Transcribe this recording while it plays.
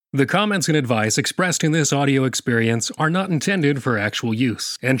The comments and advice expressed in this audio experience are not intended for actual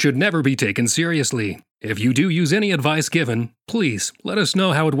use and should never be taken seriously. If you do use any advice given, please let us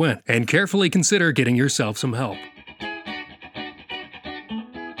know how it went and carefully consider getting yourself some help.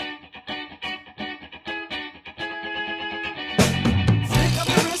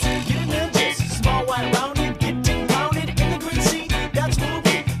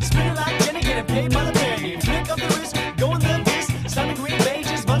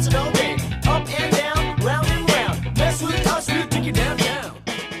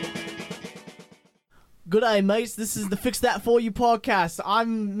 Good day, mates. This is the Fix That For You podcast.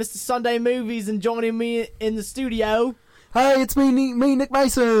 I'm Mr. Sunday Movies, and joining me in the studio... Hey, it's me, Nick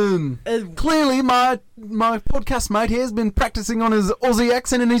Mason. Clearly, my podcast mate here has been practicing on his Aussie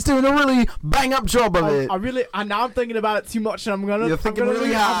accent, and he's doing a really bang-up job of it. Now I'm thinking about it too much, and I'm gonna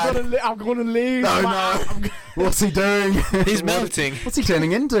leave. No. What's he doing? He's melting. What's he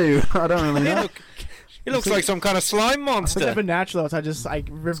turning into? I don't really know. He looks like some kind of slime monster. It's never natural, so I just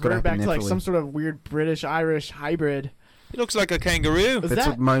revert back to like some sort of weird British-Irish hybrid. He looks like a kangaroo. That's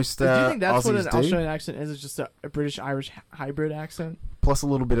what most do you think that's Aussies what an Australian accent is? It's just a British-Irish hybrid accent? Plus a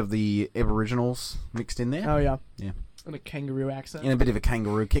little bit of the Aboriginals mixed in there. Oh, yeah. Yeah. And a kangaroo accent. And a bit of a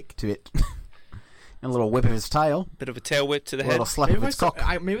kangaroo kick to it. And a little whip of his tail. Bit of a tail whip to the head. A little slap of its cock.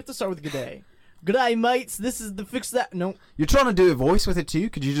 Maybe have to start with good day. Good day, mates. This is the Fix That... No. You're trying to do a voice with it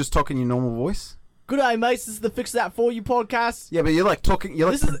too? Could you just talk in your normal voice? Good day, mates. This is the Fix That For You podcast. Yeah, but you're like talking...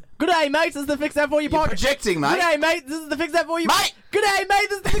 Good day, mates. This is the Fix That For You podcast. You're projecting, mate. Good day, mate. This is the Fix That For You... Mate! Good day, mate.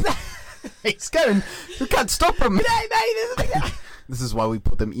 This is the Fix That... He's going... We can't stop him. Good day, mate. This is the Fix That... This is why we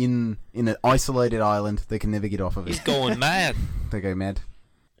put them in an isolated island. They can never get off of it. He's going mad. They go mad.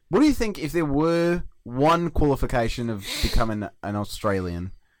 What do you think if there were one qualification of becoming an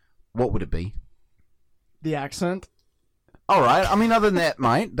Australian, what would it be? The accent. All right. I mean, other than that,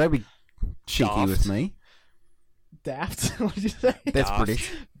 mate, don't be cheeky Daft. with me. Daft? What did you say? That's Daft.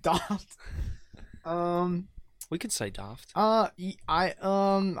 British. Daft. We could say daft. I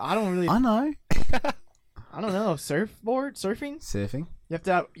don't really... I know. I don't know. Surfing? Surfing. You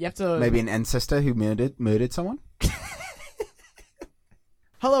have to... Maybe an ancestor who murdered someone?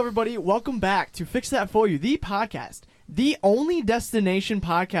 Hello, everybody. Welcome back to Fix That For You, the podcast. The only destination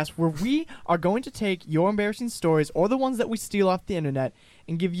podcast where we are going to take your embarrassing stories or the ones that we steal off the internet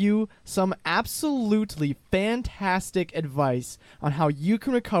and give you some absolutely fantastic advice on how you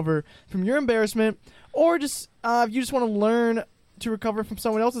can recover from your embarrassment, or just if you just want to learn to recover from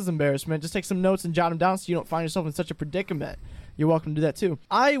someone else's embarrassment, just take some notes and jot them down so you don't find yourself in such a predicament. You're welcome to do that too.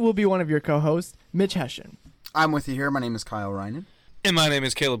 I will be one of your co-hosts, Mitch Hessian. I'm with you here. My name is Kyle Reinen. And my name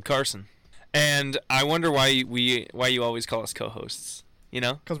is Caleb Carson. And I wonder why you always call us co-hosts, you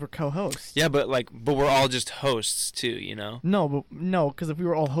know? Because we're co-hosts. Yeah, but we're all just hosts too, you know? No, because if we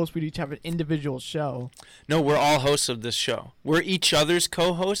were all hosts, we'd each have an individual show. No, we're all hosts of this show. We're each other's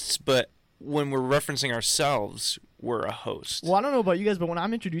co-hosts, but when we're referencing ourselves, we're a host. Well, I don't know about you guys, but when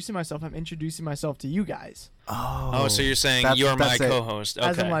I'm introducing myself to you guys. Oh, so you're saying you're my co-host. Okay.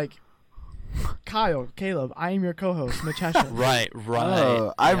 As in, like, Kyle, Caleb, I am your co-host, Mitch Hessian. Right.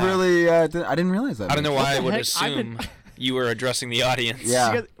 Oh, I really I didn't realize that. I don't know why I would heck? assume you were addressing the audience.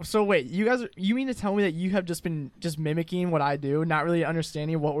 Yeah. So wait, you mean to tell me that you have just been mimicking what I do, not really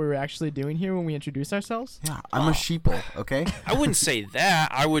understanding what we were actually doing here when we introduce ourselves? Yeah, I'm a sheeple, okay? I wouldn't say that.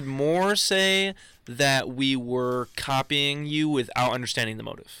 I would more say that we were copying you without understanding the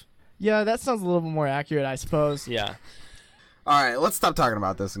motive. Yeah, that sounds a little bit more accurate, I suppose. Yeah. All right, let's stop talking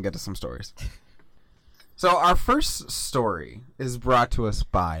about this and get to some stories. So our first story is brought to us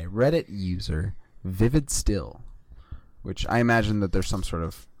by Reddit user Vivid Still, which I imagine that there's some sort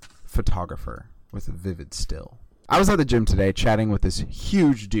of photographer with a vivid still. I was at the gym today chatting with this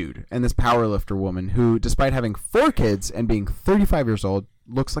huge dude and this powerlifter woman who, despite having 4 kids and being 35 years old,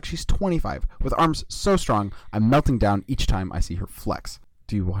 looks like she's 25, with arms so strong I'm melting down each time I see her flex.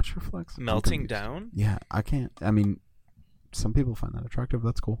 Do you watch her flex? Melting down? Yeah, I can't. I mean, some people find that attractive.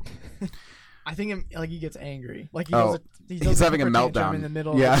 That's cool. I think he gets angry. Like he's having a meltdown in the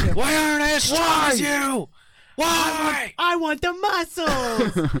middle. Yeah. Of the Why aren't I as strong as you? Why? I want the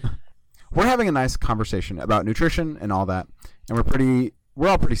muscles. We're having a nice conversation about nutrition and all that, and we're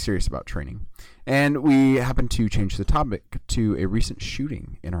all pretty serious about training. And we happen to change the topic to a recent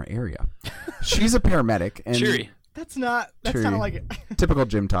shooting in our area. She's a paramedic, and Cheery. That's not like it. Typical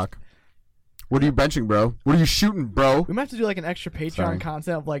gym talk. What are you benching, bro? What are you shooting, bro? We might have to do like an extra Patreon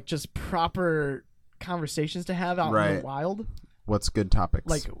content of like just proper conversations to have out in the wild. What's good topics?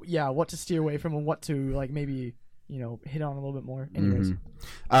 Like, yeah, what to steer away from and what to like maybe, hit on a little bit more. Anyways.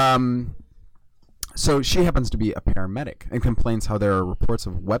 So she happens to be a paramedic and complains how there are reports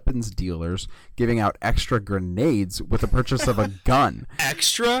of weapons dealers giving out extra grenades with the purchase of a gun.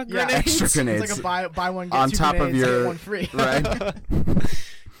 Extra Yeah, grenades? Extra grenades. It's like a buy one get on two top of grenades, get your one free. right.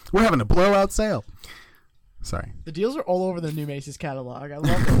 We're having a blowout sale. Sorry. The deals are all over the new Macy's catalog. I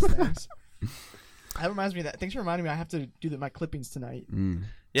love those things. That reminds me of that. Thanks for reminding me. I have to do my clippings tonight.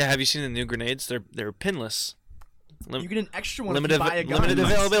 Yeah, have you seen the new grenades? They're pinless. You get an extra one Limited if you buy a gun. limited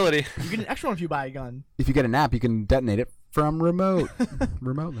availability. You get an extra one if you buy a gun. If you get an app, you can detonate it from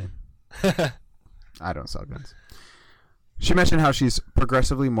remotely. I don't sell guns. She mentioned how she's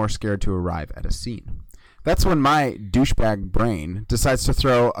progressively more scared to arrive at a scene. That's when my douchebag brain decides to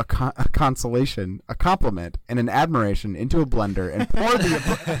throw a consolation, a compliment, and an admiration into a blender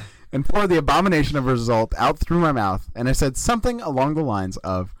and pour the abomination of result out through my mouth. And I said something along the lines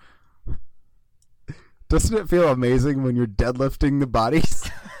of, "Doesn't it feel amazing when you're deadlifting the bodies?"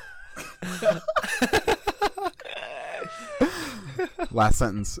 Last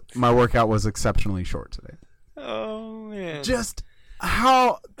sentence. My workout was exceptionally short today. Oh, man. Just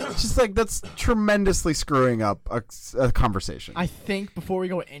like that's tremendously screwing up a conversation. I think before we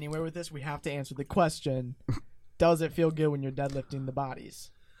go anywhere with this, we have to answer the question: does it feel good when you're deadlifting the bodies?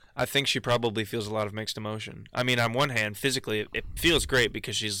 I think she probably feels a lot of mixed emotion. I mean, on one hand, physically, it feels great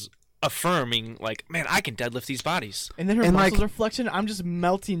because she's affirming, like, man, I can deadlift these bodies. And then her muscles are flexing. I'm just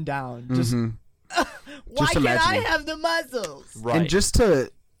melting down. Just why Just can't I imagining. have the muscles? Right. And just to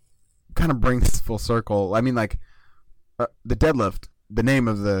kind of bring this full circle, I mean, like the deadlift, the name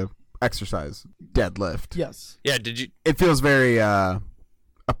of the exercise, deadlift. Yes. Yeah, did you... It feels very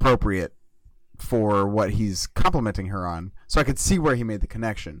appropriate for what he's complimenting her on. So I could see where he made the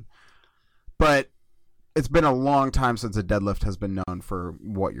connection. But it's been a long time since a deadlift has been known for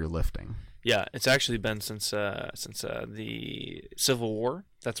what you're lifting. Yeah, it's actually been since the Civil War.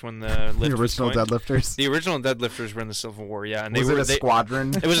 That's when the lift original was coined. deadlifters. The original deadlifters were in the Civil War, yeah. And Was it a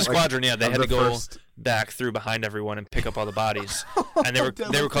squadron? It was a squadron, yeah. They of had the to go first- back through behind everyone and pick up all the bodies. And they were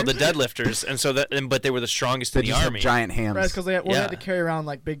called the deadlifters, and so but they were the strongest They in the just army. had giant hands. Right, because they had Yeah. to carry around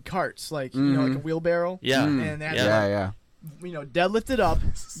like big carts, like you know, like a wheelbarrow. Yeah. And they had to, Yeah. deadlift it up,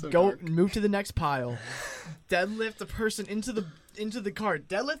 go dark. move to the next pile, deadlift the person into the cart,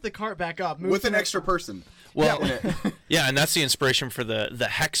 deadlift the cart back up, move With to an the- extra person. Well, yeah, and that's the inspiration for the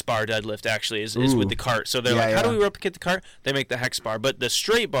hex bar deadlift. Actually, is with the cart. So they're like, how do we replicate the cart? They make the hex bar, but the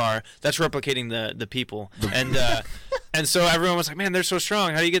straight bar, that's replicating the people. And and so everyone was like, man, they're so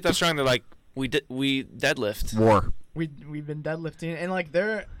strong. How do you get that strong? They're like, we deadlift. War. We've been deadlifting, and like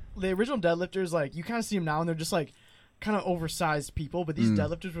the original deadlifters, like you kind of see them now, and they're just like kind of oversized people, but these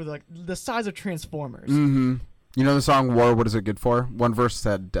deadlifters were like the size of Transformers. Mm-hmm. You know the song "War"? What is it good for? One verse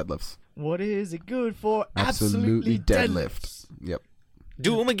said deadlifts. What is it good for? Absolutely deadlifts. Yep.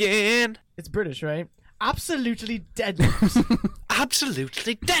 Do them again. It's British, right? Absolutely deadlifts.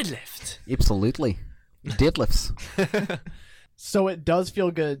 Absolutely deadlift. Absolutely. Deadlifts. So it does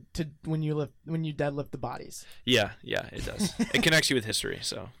feel good to when you deadlift the bodies. Yeah, it does. It connects you with history.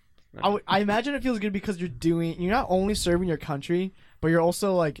 So I imagine it feels good because you're not only serving your country, but you're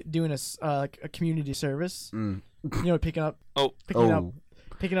also like doing a community service. You know, picking up the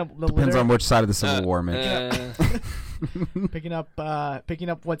Depends litter, on which side of the Civil War, man. picking up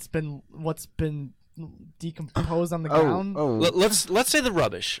what's been decomposed on the ground. let's say the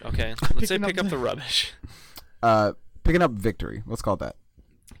rubbish. Okay, let's say pick up the rubbish. Picking up victory. Let's call it that.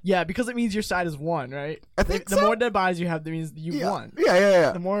 Yeah, because it means your side is won, right? I think the so. more dead bodies you have, that means you won.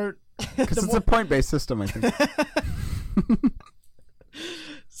 Yeah. The more, Because it's a point-based system, I think.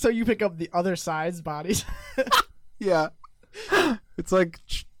 so you pick up the other side's bodies. Yeah. It's like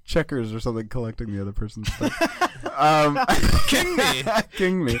checkers or something, collecting the other person's stuff. King me.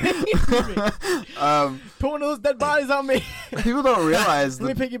 King me. Put one of those dead bodies on me. People don't realize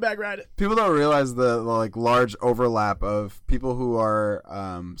Let me piggyback ride it. people don't realize the like large overlap of people who are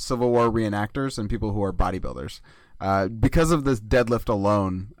Civil War reenactors and people who are bodybuilders. Because of this deadlift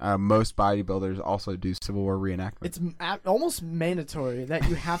alone, most bodybuilders also do Civil War reenactment. It's almost mandatory that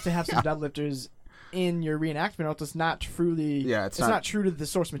you have to have some deadlifters in your reenactment, or else it's not truly. Yeah, it's not true to the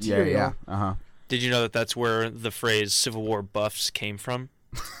source material. Yeah. Uh-huh. Did you know that that's where the phrase Civil War buffs came from?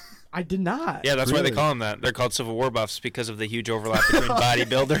 I did not. Yeah, that's why they Really? call them that. They're called Civil War buffs because of the huge overlap between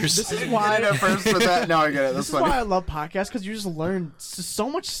bodybuilders. This is why. At first with that, now I get it. That's This is funny. why I love podcasts, because you just learn so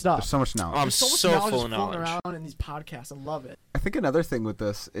much stuff. There's so much knowledge. I'm There's so much so knowledge full just of floating knowledge. around in these podcasts. I love it. I think another thing with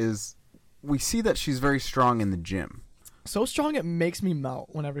this is we see that she's very strong in the gym. So strong it makes me melt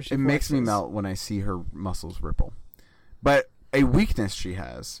whenever she. It makes me flexes. melt when I see her muscles ripple. But a weakness she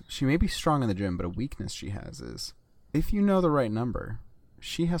has, she may be strong in the gym, but a weakness she has is if you know the right number,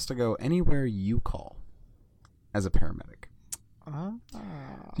 she has to go anywhere you call as a paramedic.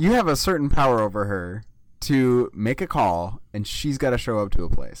 You have a certain power over her to make a call, and she's got to show up to a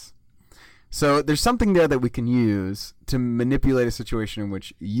place. So there's something there that we can use to manipulate a situation in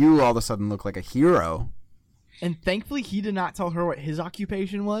which you all of a sudden look like a hero. And thankfully, he did not tell her what his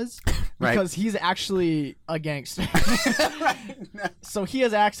occupation was, Right. because he's actually a gangster. So he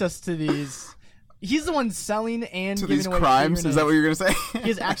has access to these. He's the one selling and To giving these away crimes? Is that what you're going to say? He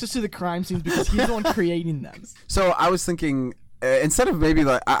has access to the crime scenes because he's the one creating them. So I was thinking, instead of maybe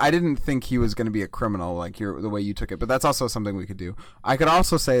like, I didn't think he was going to be a criminal like the way you took it, but that's also something we could do. I could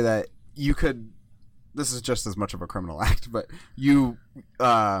also say that you could, this is just as much of a criminal act, but you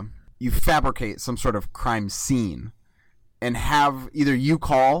fabricate some sort of crime scene and have either you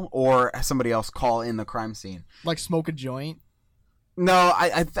call or somebody else call in the crime scene. Like smoke a joint? No,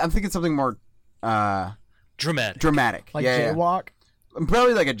 I'm thinking something more dramatic. Like Yeah. jaywalk?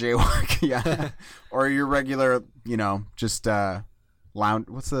 Probably like a jaywalk, yeah. Or your regular, just lounge.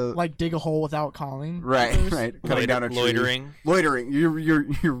 What's the Like dig a hole without calling? right? Cutting down a tree. Loitering.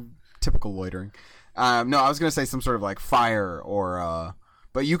 You're typical loitering. No, I was gonna say some sort of like fire or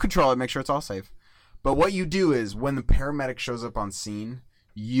but you control it, make sure it's all safe. But what you do is when the paramedic shows up on scene,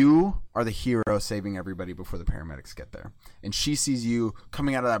 you are the hero saving everybody before the paramedics get there. And she sees you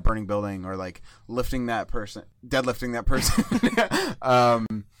coming out of that burning building or like deadlifting that person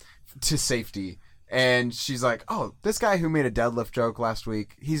to safety. And she's like, oh, this guy who made a deadlift joke last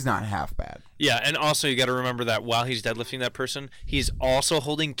week, he's not half bad. Yeah, and also you got to remember that while he's deadlifting that person, he's also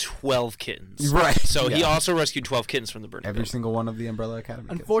holding 12 kittens. Right. So he also rescued 12 kittens from the burning Every building. single one of the Umbrella Academy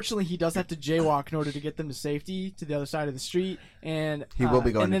kids. Unfortunately, he does have to jaywalk in order to get them to safety to the other side of the street, and He will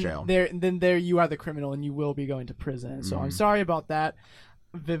be going to jail. Then you are the criminal, and you will be going to prison. So I'm sorry about that,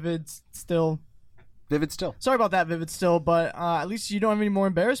 Vivid still. Sorry about that, Vivid still, but at least you don't have any more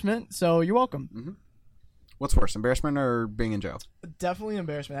embarrassment, so you're welcome. Mm-hmm. What's worse, embarrassment or being in jail? Definitely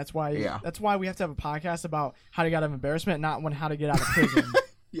embarrassment. That's why. Yeah. That's why we have to have a podcast about how to get out of embarrassment, not how to get out of prison.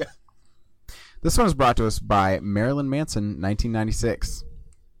 Yeah. This one is brought to us by Marilyn Manson, 1996.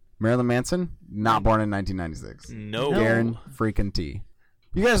 Marilyn Manson, not born in 1996. No. Garen freaking T.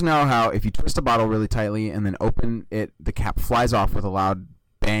 You guys know how if you twist a bottle really tightly and then open it, the cap flies off with a loud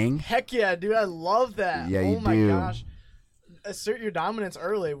bang? Heck yeah, dude! I love that. Yeah, oh you my do. gosh. Assert your dominance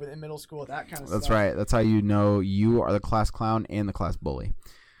early in middle school, that kind of stuff. That's right. That's how you know you are the class clown and the class bully.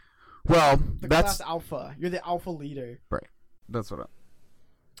 Well, that's class alpha. You're the alpha leader. right. That's what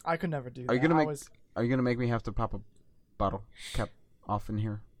I could never do that. Are you gonna make me have to pop a bottle cap off in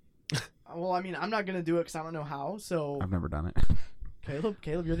here? Well, I mean, I'm not gonna do it because I don't know how. So I've never done it. Caleb,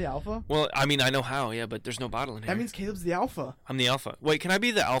 you're the alpha. Well, I mean, I know how, yeah, but there's no bottle in here. That means Caleb's the alpha. I'm the alpha. Wait, can I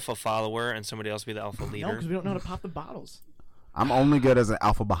be the alpha follower and somebody else be the alpha leader? No, because we don't know how to pop the bottles. I'm only good as an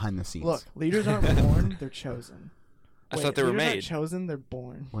alpha behind the scenes. Look, leaders aren't born; they're chosen. I thought they were leaders made. aren't chosen; they're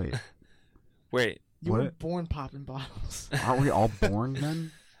born. Wait. You were What? born popping bottles. Aren't we all born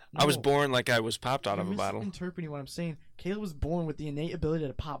then? I was No. born like I was popped out You're of a bottle. misinterpreting what I'm saying. Caleb was born with the innate ability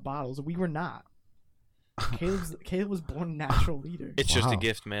to pop bottles. We were not. Caleb was born a natural leader. It's just a Wow.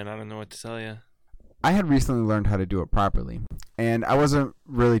 gift, man. I don't know what to tell you. I had recently learned how to do it properly, and I wasn't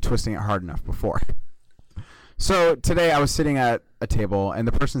really twisting it hard enough before. So today I was sitting at a table, and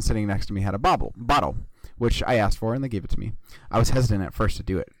the person sitting next to me had a bottle, which I asked for, and they gave it to me. I was hesitant at first to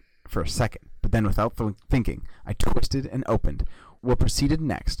do it for a second, but then without thinking, I twisted and opened. What proceeded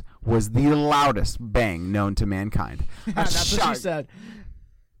next was the loudest bang known to mankind. That's what she said.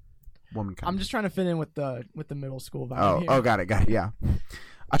 Womankind. I'm just trying to fit in with the middle school vibe here. Oh, got it, yeah.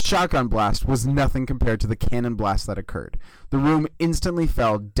 A shotgun blast was nothing compared to the cannon blast that occurred. The room instantly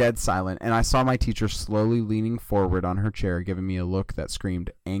fell dead silent, and I saw my teacher slowly leaning forward on her chair, giving me a look that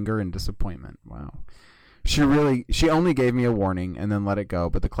screamed anger and disappointment. Wow. She only gave me a warning and then let it go,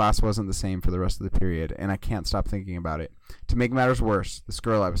 but the class wasn't the same for the rest of the period, and I can't stop thinking about it. To make matters worse, this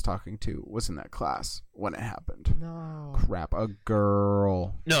girl I was talking to was in that class when it happened. No. Crap, a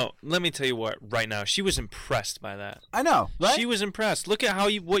girl. No, let me tell you what. Right now, she was impressed by that. I know, right? She was impressed. Look at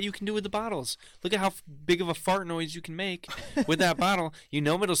what you can do with the bottles. Look at how big of a fart noise you can make with that bottle. You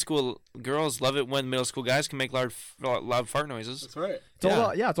know, middle school girls love it when middle school guys can make loud fart noises. That's right. It's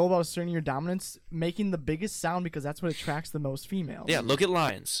all about asserting your dominance, making the biggest sound because that's what attracts the most females. Yeah, look at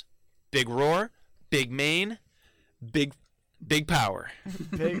lions. Big roar, big mane, big power.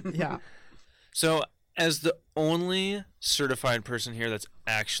 Yeah. So, as the only certified person here that's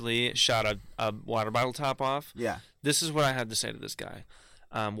actually shot a water bottle top off, Yeah. this is what I had to say to this guy.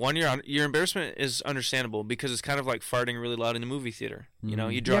 One, your embarrassment is understandable because it's kind of like farting really loud in the movie theater. You know,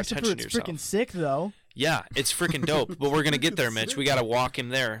 you draw attention to yourself. It's freaking sick, though. Yeah, it's freaking dope. But we're gonna get there, Mitch. We gotta walk him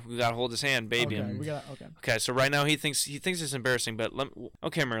there. We gotta hold his hand, baby him. Okay. So right now he thinks it's embarrassing, but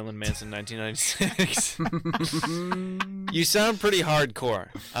okay, Marilyn Manson, 1996. You sound pretty hardcore,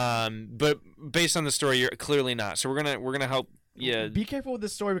 but based on the story, you're clearly not. So we're gonna help. Yeah. Be careful with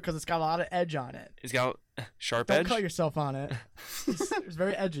this story because it's got a lot of edge on it. It's got sharp edge. Don't cut yourself on it. It's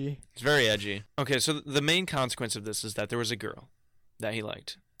very edgy. It's very edgy. Okay, so the main consequence of this is that there was a girl that he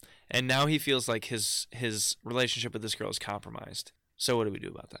liked. And now he feels like his relationship with this girl is compromised. So what do we do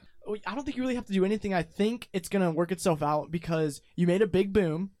about that? I don't think you really have to do anything. I think it's going to work itself out because you made a big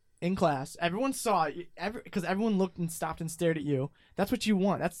boom in class. Everyone saw it because everyone looked and stopped and stared at you. That's what you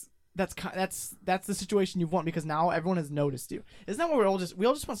want. That's the situation you want because now everyone has noticed you. Isn't that what we all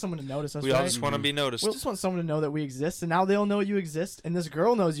just want someone to notice us, We all just want to be noticed. We just want someone to know that we exist, and now they'll know you exist, and this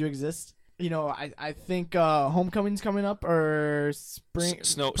girl knows you exist. You know, I think homecoming's coming up or spring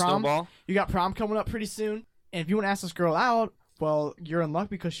prom. Snowball. You got prom coming up pretty soon, and if you want to ask this girl out, well, you're in luck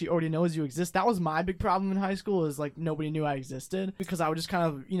because she already knows you exist. That was my big problem in high school is like nobody knew I existed because I would just kind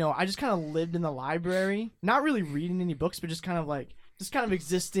of lived in the library, not really reading any books, but just kind of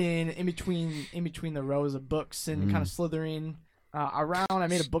existing in between the rows of books and kind of slithering around. I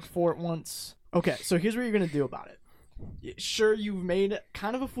made a book for it once. Okay, so here's what you're gonna do about it. Sure, you've made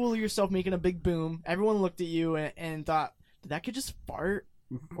kind of a fool of yourself making a big boom. Everyone looked at you and thought, did that kid just fart?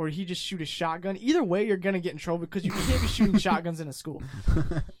 Or did he just shoot a shotgun? Either way, you're going to get in trouble because you can't be shooting shotguns in a school.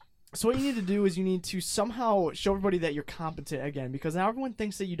 So what you need to do is you need to somehow show everybody that you're competent again because now everyone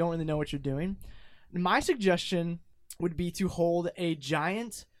thinks that you don't really know what you're doing. My suggestion would be to hold a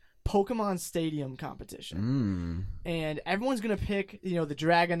giant Pokemon Stadium competition. And everyone's going to pick, the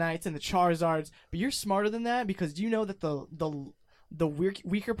Dragonites and the Charizards, but you're smarter than that because you know that the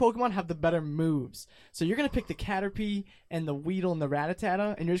weaker Pokemon have the better moves. So you're going to pick the Caterpie and the Weedle and the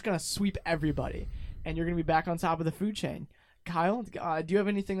Rattata, and you're just going to sweep everybody. And you're going to be back on top of the food chain. Kyle, do you have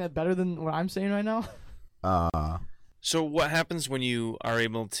anything that's better than what I'm saying right now? So what happens when you are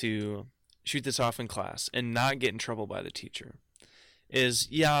able to shoot this off in class and not get in trouble by the teacher? There's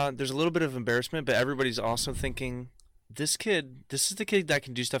a little bit of embarrassment, but everybody's also thinking, this is the kid that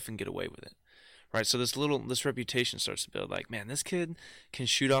can do stuff and get away with it. Right, so this reputation starts to build. Like, man, this kid can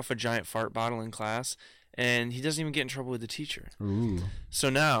shoot off a giant fart bottle in class, and he doesn't even get in trouble with the teacher. Ooh. So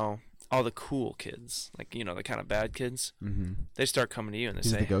now, all the cool kids, like the kind of bad kids, they start coming to you and they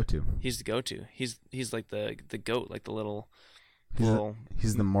say, "He's the go-to. He's the go-to. He's like the goat, like the little."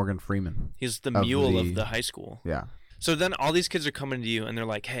 He's the Morgan Freeman. He's the mule of the high school. Yeah. So then all these kids are coming to you and they're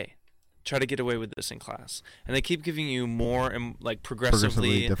like, "Hey, try to get away with this in class," and they keep giving you more and like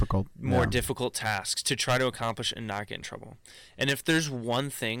progressively difficult, difficult tasks to try to accomplish and not get in trouble. And if there's one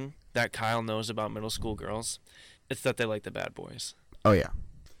thing that Kyle knows about middle school girls, it's that they like the bad boys. Oh yeah.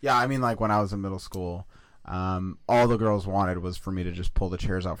 I mean, like when I was in middle school, all the girls wanted was for me to just pull the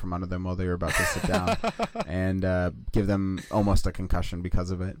chairs out from under them while they were about to sit down and give them almost a concussion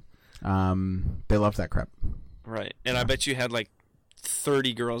because of it. They loved that crap. Right, and I bet you had like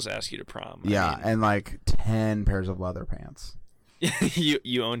 30 girls ask you to prom. And like 10 pairs of leather pants.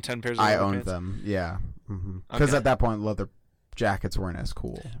 You own 10 pairs of leather pants? I owned them, yeah. Because at that point, leather jackets weren't as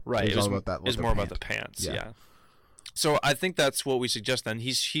cool. Right, it was more about the pants, yeah. So I think that's what we suggest then.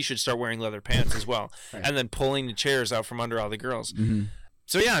 He should start wearing leather pants as well, right. And then pulling the chairs out from under all the girls.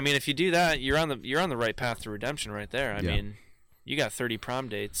 So yeah, I mean, if you do that, you're on the right path to redemption right there. I mean, you got 30 prom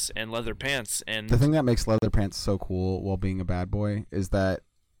dates and leather pants. And the thing that makes leather pants so cool while being a bad boy is that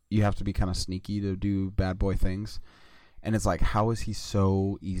you have to be kind of sneaky to do bad boy things. And it's like, how is he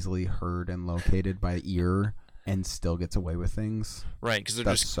so easily heard and located by ear and still gets away with things? Right, because they're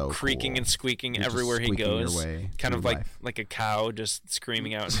just so creaking and squeaking everywhere he goes. Kind of like a cow just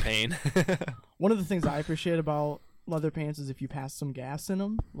screaming out in pain. One of the things I appreciate about leather pants is if you pass some gas in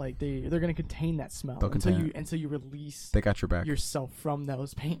them, like they're going to contain that smell until you release they got your back yourself from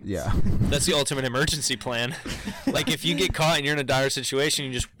those pants. Yeah. That's the ultimate emergency plan. Like if you get caught and you're in a dire situation,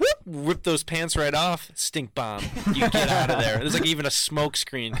 you just whip those pants right off, stink bomb. You get out of there. There's like even a smoke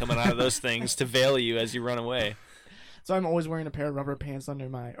screen coming out of those things to veil you as you run away. So I'm always wearing a pair of leather pants under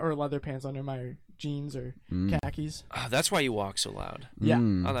my jeans or khakis. Oh, that's why you walk so loud. Yeah.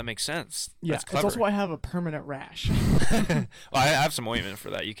 Oh, that makes sense. Yeah. That's clever. It's also why I have a permanent rash. Well, I have some ointment for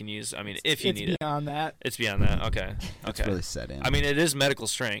that you can use. I mean, if you need it. It's beyond that. It's beyond that. Okay. It's really set in. I mean, it is medical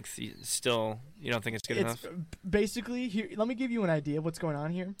strength. You don't think it's good enough? Basically, here. Let me give you an idea of what's going on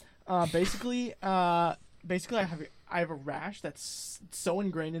here. Basically, I have a rash that's so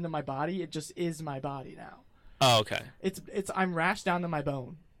ingrained into my body. It just is my body now. Oh, okay. It's I'm rashed down to my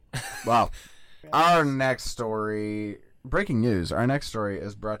bone. Wow. Our next story, breaking news. Our next story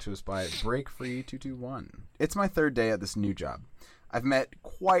is brought to us by BreakFree221. It's my 3rd day at this new job. I've met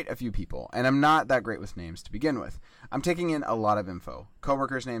quite a few people, and I'm not that great with names to begin with. I'm taking in a lot of info.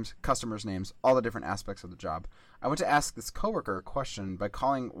 Coworkers' names, customers' names, all the different aspects of the job. I went to ask this coworker a question by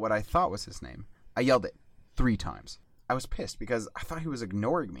calling what I thought was his name. I yelled it 3 times. I was pissed because I thought he was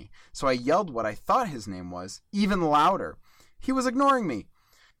ignoring me. So I yelled what I thought his name was, even louder. He was ignoring me.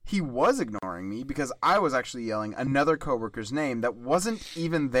 He was ignoring me because I was actually yelling another coworker's name that wasn't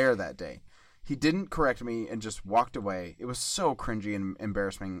even there that day. He didn't correct me and just walked away. It was so cringy and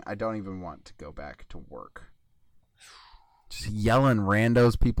embarrassing. I don't even want to go back to work. Just yelling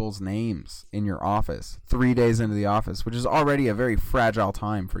randos people's names in your office 3 days into the office, which is already a very fragile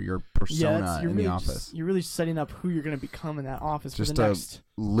time for your persona in the office. You're really setting up who you're going to become in that office Just for the next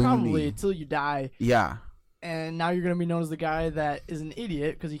probably until you die. Yeah. And now you're going to be known as the guy that is an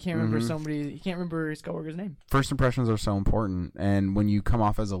idiot because he can't remember he can't remember his coworker's name. First impressions are so important, and when you come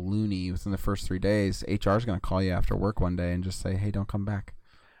off as a loony within the first 3 days, HR is going to call you after work one day and just say, "Hey, don't come back."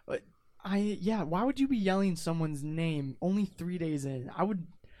 Why would you be yelling someone's name only 3 days in? I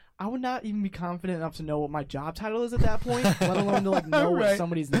would not even be confident enough to know what my job title is at that point, let alone to know right. what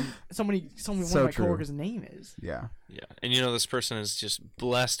somebody's name, one of my coworkers' name is. Yeah. Yeah, and this person is just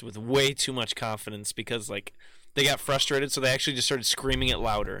blessed with way too much confidence because they got frustrated, so they actually just started screaming it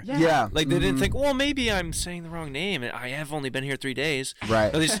louder. Yeah. They didn't think, well, maybe I'm saying the wrong name. I have only been here 3 days.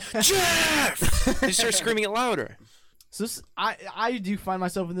 Right. No, they just, Jeff! They start screaming it louder. So I do find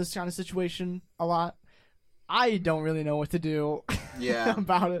myself in this kind of situation a lot. I don't really know what to do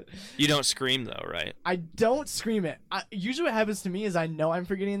about it. You don't scream, though, right? I don't scream it. Usually what happens to me is I know I'm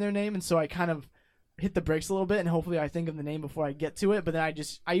forgetting their name, and so I kind of hit the brakes a little bit, and hopefully I think of the name before I get to it, but then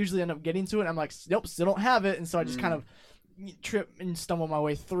I usually end up getting to it, and I'm like, nope, still don't have it, and so I just kind of trip and stumble my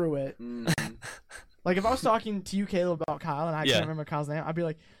way through it. Like, if I was talking to you, Caleb, about Kyle, and I can't remember Kyle's name, I'd be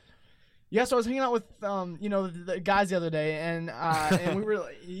like, yeah, so I was hanging out with, the guys the other day, and we were,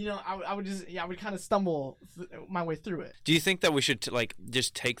 I would kind of stumble my way through it. Do you think that we should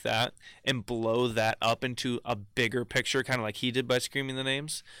just take that and blow that up into a bigger picture, kind of like he did by screaming the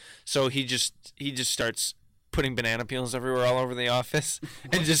names? So he just starts putting banana peels everywhere all over the office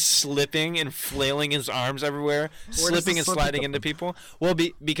and just slipping and flailing his arms everywhere, slipping and sliding into people. Well,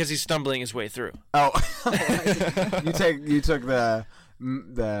 because he's stumbling his way through. Oh, you took the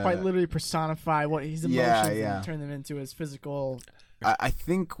quite literally personify what his emotions and turn them into his physical. I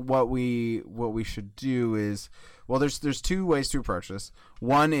think what we should do is, well, there's 2 ways to approach this.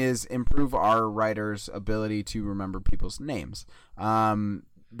 One is improve our writers' ability to remember people's names.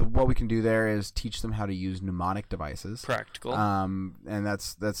 What we can do there is teach them how to use mnemonic devices. Practical. And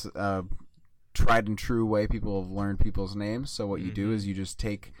that's a tried and true way people have learned people's names. So what you do is you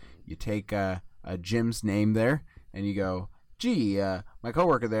take a Jim's name there and you go, gee, my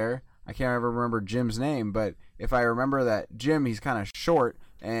coworker there, I can't ever remember Jim's name, but if I remember that Jim, he's kind of short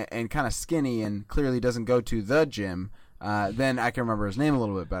and kind of skinny and clearly doesn't go to the gym, then I can remember his name a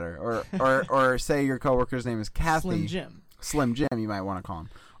little bit better. Or say your coworker's name is Kathy. Slim Jim, you might want to call him.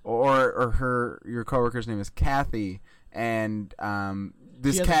 Or your coworker's name is Kathy, and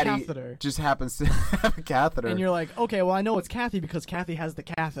this caddy just happens to have a catheter. And you're like, okay, well, I know it's Kathy because Kathy has the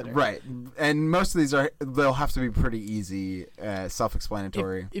catheter. Right. And most of these they'll have to be pretty easy,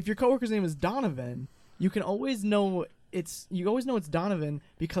 self-explanatory. If your coworker's name is Donovan, you always know it's Donovan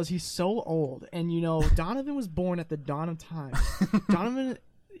because he's so old. And Donovan was born at the dawn of time. Donovan,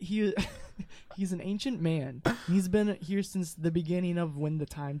 he's an ancient man. He's been here since the beginning of when the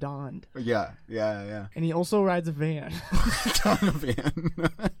time dawned. Yeah. And he also rides a van. Donovan.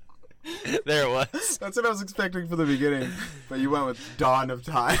 There it was. That's what I was expecting for the beginning, but you went with dawn of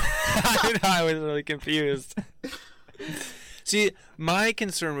time. I was really confused. See, my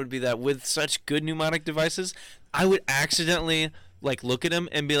concern would be that with such good mnemonic devices, I would accidentally look at him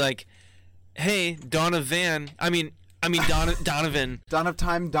and be like, "Hey, Donovan." Donovan. Dawn of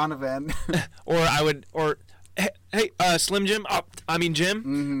time, Donovan. or hey, Slim Jim. Jim.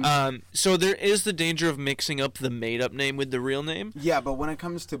 Mm-hmm. So there is the danger of mixing up the made-up name with the real name. Yeah, but when it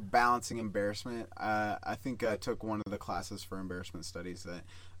comes to balancing embarrassment, I think I took one of the classes for embarrassment studies that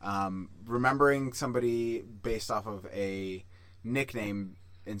remembering somebody based off of a nickname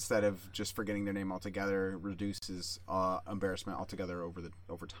instead of just forgetting their name altogether reduces embarrassment altogether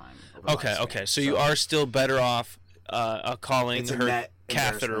over time. Okay. So you are still better off calling her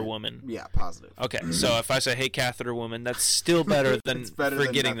catheter woman. Yeah, positive. Okay, so if I say, hey, catheter woman, that's still better than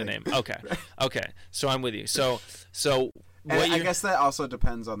forgetting the name. Okay. So I'm with you. So I guess that also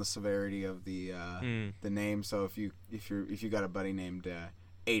depends on the severity of the name. So if you got a buddy named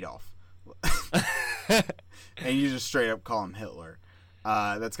Adolf, and you just straight up call him Hitler,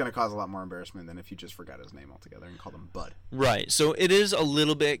 that's going to cause a lot more embarrassment than if you just forgot his name altogether and called him Bud. Right. So it is a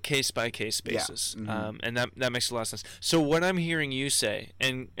little bit case by case basis, and that makes a lot of sense. So what I'm hearing you say,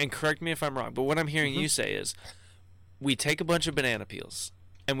 and correct me if I'm wrong, but what I'm hearing you say is, we take a bunch of banana peels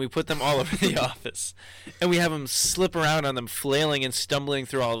and we put them all over the office, and we have them slip around on them, flailing and stumbling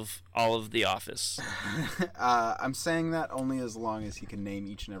through all of the office. I'm saying that only as long as he can name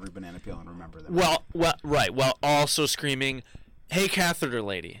each and every banana peel and remember them. Right. While also screaming, "Hey, catheter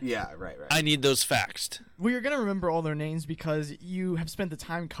lady." Yeah, right. I need those faxed. Well, you're going to remember all their names because you have spent the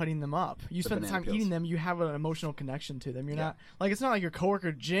time cutting them up. You spent the time eating them. You have an emotional connection to them. You're not like, it's not like your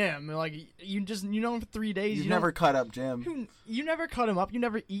coworker Jim. Like, you know him for 3 days. You've never cut up Jim. You never cut him up. You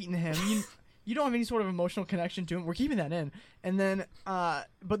never eaten him. You don't have any sort of emotional connection to him. We're keeping that in. And then,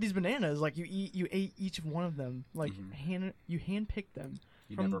 but these bananas, like, you ate each one of them. Like, you handpicked them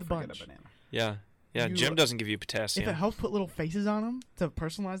from the bunch. Forget a banana. Yeah. Yeah, Jim doesn't give you potassium. If it helps put little faces on them to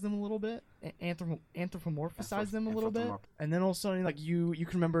personalize them a little bit, anthropomorphize them a little bit, and then also like you can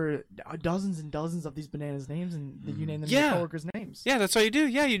remember dozens and dozens of these bananas' names, and you name them your coworkers' names. Yeah, that's all you do.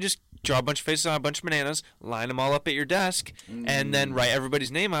 Yeah, you just draw a bunch of faces on a bunch of bananas, line them all up at your desk, and then write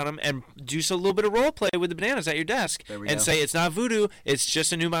everybody's name on them, and do a little bit of role play with the bananas at your desk, and say it's not voodoo, it's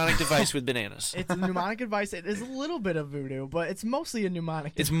just a mnemonic device with bananas. It's a mnemonic device. It is a little bit of voodoo, but it's mostly a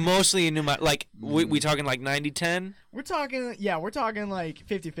mnemonic. It's mostly a mnemonic. Like we talking like 90-10? We're talking like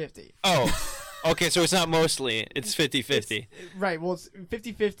 50-50. Oh. Okay, so it's not mostly, it's 50-50. Right, well, it's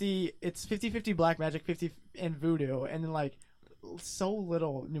 50-50, it's 50-50 black magic, 50 and voodoo, and then, like, so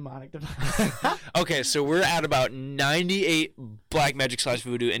little mnemonic device. Okay, so we're at about 98 black magic /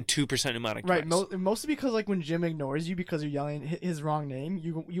 voodoo and 2% mnemonic device. Right, mostly because, like, when Jim ignores you because you're yelling his wrong name,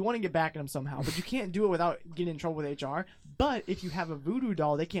 you want to get back at him somehow, but you can't do it without getting in trouble with HR. But if you have a voodoo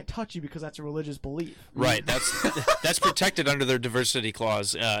doll, they can't touch you because that's a religious belief. Right, that's protected under their diversity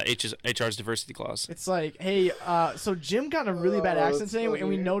clause, HR's diversity clause. It's like, hey, so Jim got in a really bad accident today, and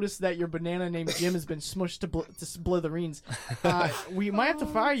we noticed that your banana named Jim has been smushed to smithereens. We might have to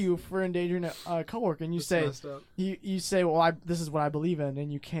fire you for endangering a coworker. And you say, well, this is what I believe in,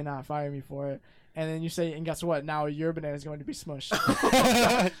 and you cannot fire me for it. And then you say, and guess what? Now your banana is going to be smushed.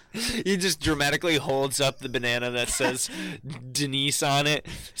 He just dramatically holds up the banana that says Denise on it,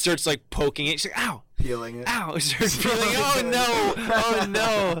 starts like poking it. She's like, ow. Peeling it. Ow. Starts peeling. Oh, no. Oh,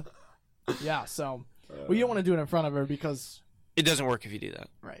 no. Yeah, so you don't want to do it in front of her because it doesn't work if you do that.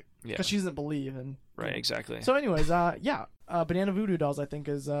 Right. Yeah. Because she doesn't believe. Right, exactly. So anyways, banana voodoo dolls, I think,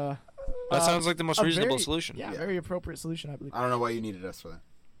 is... that sounds like the most reasonable solution. Yeah, very appropriate solution, I believe. I don't know why you needed us for that.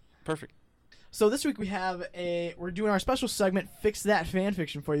 Perfect. So this week we're doing our special segment, Fix That Fan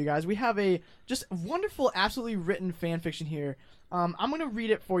Fiction for you guys. We have a just wonderful, absolutely written fan fiction here. I'm going to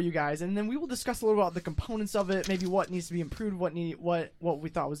read it for you guys, and then we will discuss a little about the components of it, maybe what needs to be improved, what we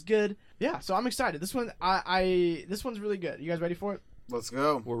thought was good. Yeah, so I'm excited. This one, this one's really good. You guys ready for it? Let's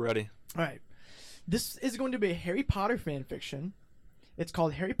go. We're ready. All right. This is going to be a Harry Potter fan fiction. It's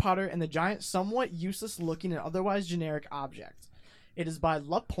called Harry Potter and the Giant Somewhat Useless Looking and Otherwise Generic Object. It is by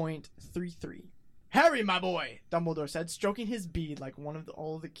LaPointe33. Harry, my boy, Dumbledore said, stroking his bead like one of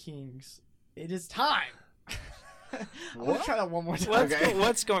all the kings. It is time. I'm going to try that one more time.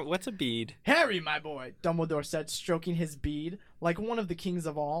 What's a bead? Harry, my boy, Dumbledore said, stroking his bead like one of the kings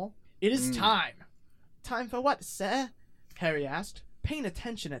of all. It is time. Time for what, sir? Harry asked, paying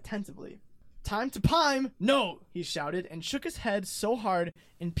attention attentively. Time to pime! No! He shouted and shook his head so hard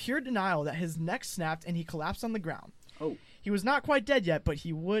in pure denial that his neck snapped and he collapsed on the ground. Oh. He was not quite dead yet, but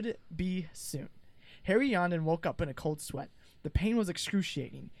he would be soon. Harry yawned and woke up in a cold sweat. The pain was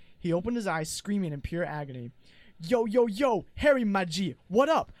excruciating. He opened his eyes, screaming in pure agony. Yo, yo, yo! Harry, my G! What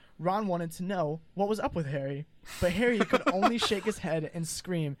up? Ron wanted to know what was up with Harry, but Harry could only shake his head and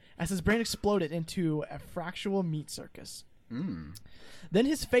scream as his brain exploded into a fractional meat circus. Then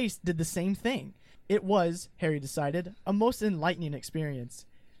his face did the same thing. It was, Harry decided, a most enlightening experience.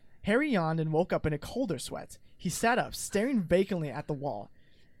 Harry yawned and woke up in a colder sweat. He sat up, staring vacantly at the wall.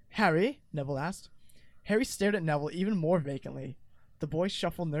 Harry? Neville asked. Harry stared at Neville even more vacantly. The boy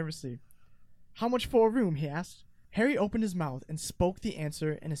shuffled nervously. How much for a room? He asked. Harry opened his mouth and spoke the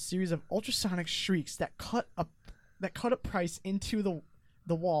answer in a series of ultrasonic shrieks that cut a price into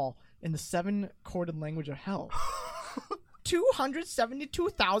the wall in the 7-chorded language of hell.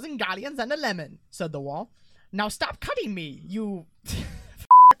 272,000 galleons and a lemon, said the wall. Now stop cutting me, you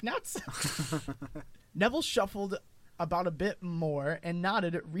nuts. Neville shuffled about a bit more and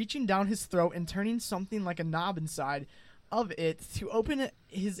nodded, reaching down his throat and turning something like a knob inside of it to open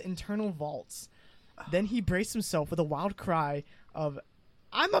his internal vaults. Then he braced himself with a wild cry of,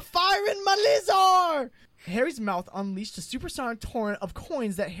 "I'm a firing my lizard!" Harry's mouth unleashed a supersonic torrent of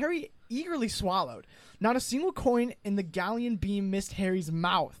coins that Harry eagerly swallowed. Not a single coin in the galleon beam missed Harry's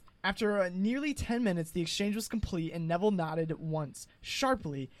mouth. After nearly 10 minutes, the exchange was complete, and Neville nodded once,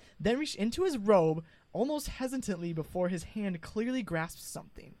 sharply, then reached into his robe, almost hesitantly before his hand clearly grasped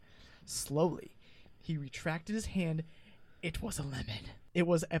something. Slowly, he retracted his hand. It was a lemon. It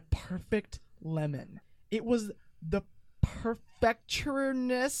was a perfect lemon. It was the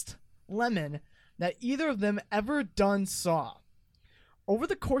perfectionist lemon that either of them ever done saw. Over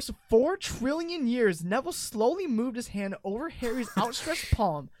the course of 4 trillion years, Neville slowly moved his hand over Harry's outstretched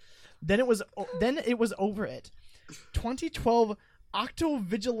palm. Then it was over it. 2012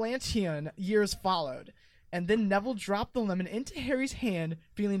 Octovigilantian years followed, and then Neville dropped the lemon into Harry's hand,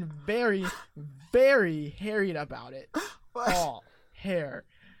 feeling very, very harried about it. All hair.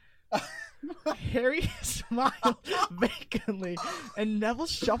 Harry smiled vacantly, and Neville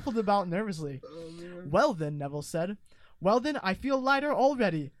shuffled about nervously. Well then, Neville said. Well then, I feel lighter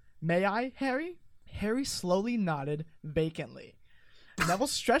already. May I, Harry? Harry slowly nodded vacantly. Neville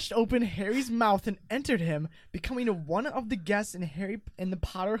stretched open Harry's mouth and entered him, becoming one of the guests in the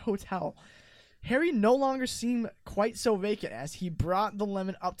Potter Hotel. Harry no longer seemed quite so vacant as he brought the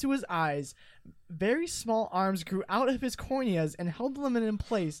lemon up to his eyes. Very small arms grew out of his corneas and held the lemon in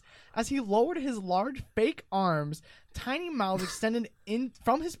place. As he lowered his large fake arms, tiny mouths extended in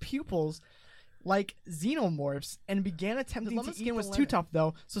from his pupils like xenomorphs and began attempting to eat the lemon. The skin was too tough,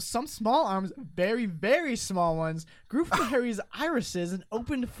 though, so some small arms, very, very small ones, grew from Harry's irises and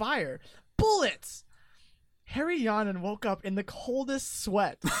opened fire. Bullets! Harry yawned and woke up in the coldest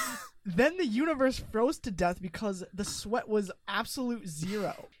sweat. Then the universe froze to death because the sweat was absolute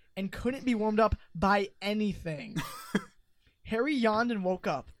zero and couldn't be warmed up by anything. Harry yawned and woke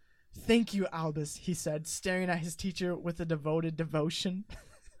up. "Thank you, Albus," he said, staring at his teacher with a devoted devotion.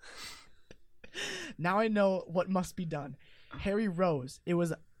 Now I know what must be done. Harry rose. It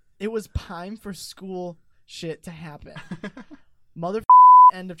was time for school shit to happen. Mother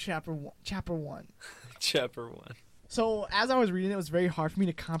end of chapter 1. Chapter 1. So as I was reading, it was very hard for me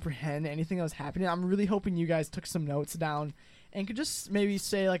to comprehend anything that was happening. I'm really hoping you guys took some notes down and could just maybe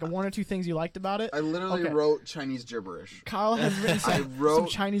say like 1 or 2 things you liked about it. I literally wrote Chinese gibberish. Kyle has written some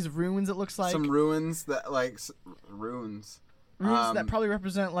Chinese runes, it looks like. Some ruins that runes that probably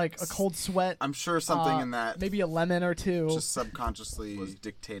represent like a cold sweat. I'm sure something in that. Maybe a lemon or 2. Just subconsciously was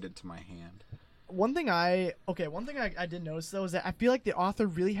dictated to my hand. One thing I did notice though is that I feel like the author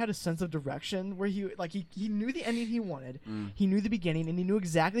really had a sense of direction where he knew the ending he wanted, he knew the beginning, and he knew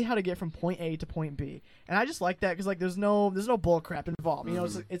exactly how to get from point A to point B. And I just like that because like there's no bull crap involved. You know,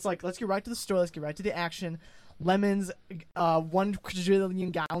 it's like let's get right to the story, let's get right to the action. Lemons, 1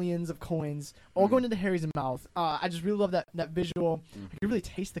 quadrillion galleons of coins, all going into Harry's mouth. I just really love that visual. You can really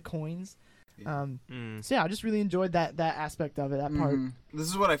taste the coins. So yeah, I just really enjoyed that aspect of it, that part. This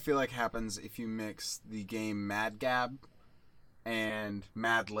is what I feel like happens if you mix the game Mad Gab and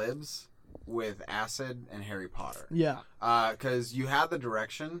Mad Libs with Acid and Harry Potter. Yeah. Because you had the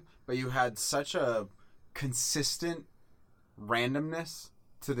direction, but you had such a consistent randomness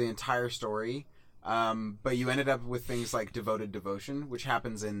to the entire story. But you ended up with things like Devoted Devotion, which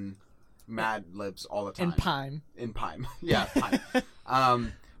happens in Mad Libs all the time. In Pime. Yeah,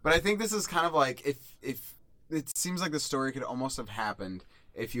 Pime. But I think this is kind of like if it seems like the story could almost have happened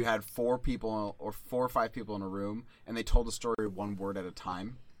if you had 4 people or 4 or 5 people in a room and they told the story 1 word at a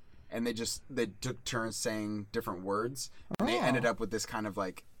time, and they took turns saying different words, and they ended up with this kind of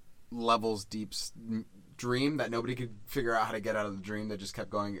like levels deep dream that nobody could figure out how to get out of the dream. They just kept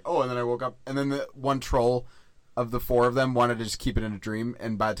going, and then I woke up, and then the one troll of the 4 of them wanted to just keep it in a dream,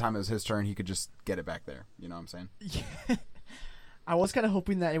 and by the time it was his turn, he could just get it back there. You know what I'm saying? Yeah. I was kind of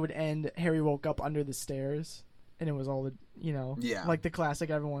hoping that it would end Harry woke up under the stairs, and it was all the, like the classic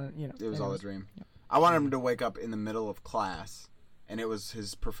everyone, It was all a dream. Yeah. I wanted him to wake up in the middle of class, and it was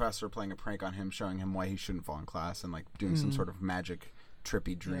his professor playing a prank on him, showing him why he shouldn't fall in class, and like doing some sort of magic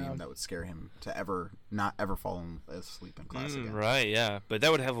trippy dream that would scare him to not ever fall asleep in class again. Right, yeah. But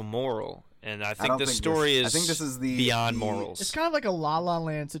that would have a moral. And I think this is beyond morals. It's kind of like a La La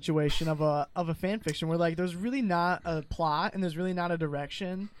Land situation of a fan fiction where like there's really not a plot and there's really not a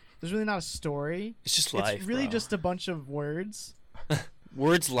direction. There's really not a story. It's just life. It's really just a bunch of words.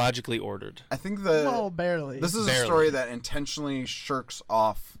 Words logically ordered. I think barely. This is a story that intentionally shirks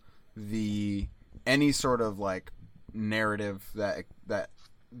off any sort of like narrative that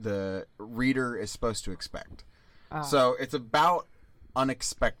the reader is supposed to expect. So it's about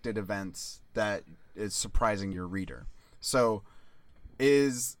unexpected events that is surprising your reader. So,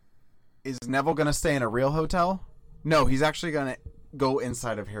 is Neville gonna stay in a real hotel? No, he's actually gonna go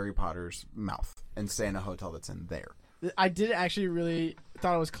inside of Harry Potter's mouth and stay in a hotel that's in there. I did actually really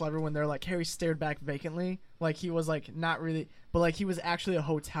thought it was clever when they're like Harry stared back vacantly, like he was like not really, but like he was actually a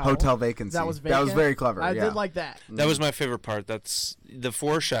hotel. Hotel vacancy. That was vacant. That was very clever. I did like that. That was my favorite part. That's the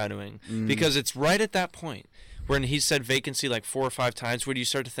foreshadowing because it's right at that point when he said vacancy like 4 or 5 times where you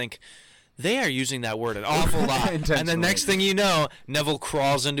start to think they are using that word an awful lot. And the next thing you know, Neville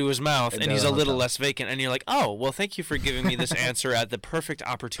crawls into his mouth and he's a little less vacant. And you're like, oh, well, thank you for giving me this answer at the perfect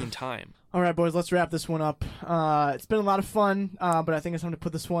opportune time. All right, boys, let's wrap this one up. It's been a lot of fun, but I think it's time to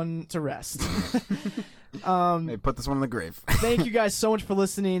put this one to rest. Hey, put this one in the grave. Thank you guys so much for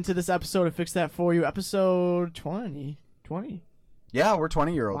listening to this episode of Fix That For You, episode 20. Yeah, we're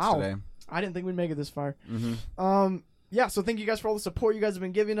 20-year-olds today. I didn't think we'd make it this far. Yeah, so thank you guys for all the support you guys have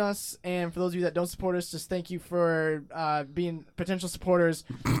been giving us. And for those of you that don't support us, just thank you for being potential supporters.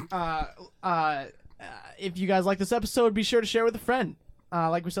 If you guys like this episode, be sure to share with a friend.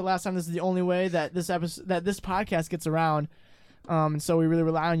 Like we said last time, this is the only way that this podcast gets around. And so we really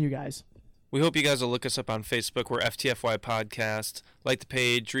rely on you guys. We hope you guys will look us up on Facebook. We're FTFY Podcast. Like the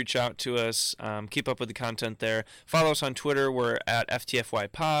page, reach out to us, keep up with the content there. Follow us on Twitter. We're at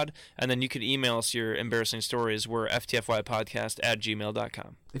FTFY Pod. And then you can email us your embarrassing stories. We're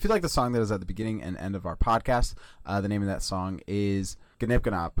ftfypodcast@gmail.com. If you like the song that is at the beginning and end of our podcast, the name of that song is Gnip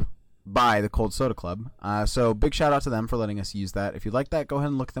Gnop by the Cold Soda Club. So big shout out to them for letting us use that. If you like that, go ahead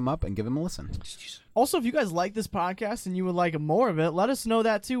and look them up and give them a listen. Also, if you guys like this podcast and you would like more of it, let us know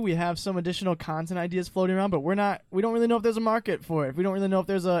that too. We have some additional content ideas floating around, but we don't really know if there's a market for it. We don't really know if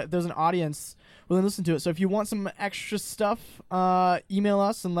there's an audience willing to listen to it. So if you want some extra stuff, email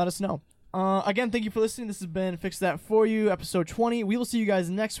us and let us know. Again, thank you for listening. This has been Fix That For You, episode 20. We will see you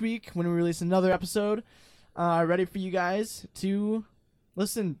guys next week when we release another episode. Ready for you guys to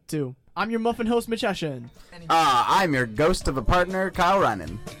listen to. I'm your muffin host, Mitch Hession. I'm your ghost of a partner, Kyle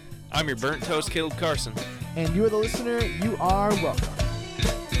Reinen. I'm your burnt toast, Caleb Carson. And you are the listener. You are welcome.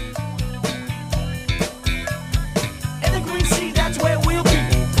 In the green sea, that's where we'll be.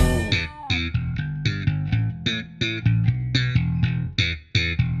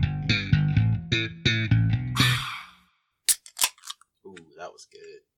 Ooh, that was good.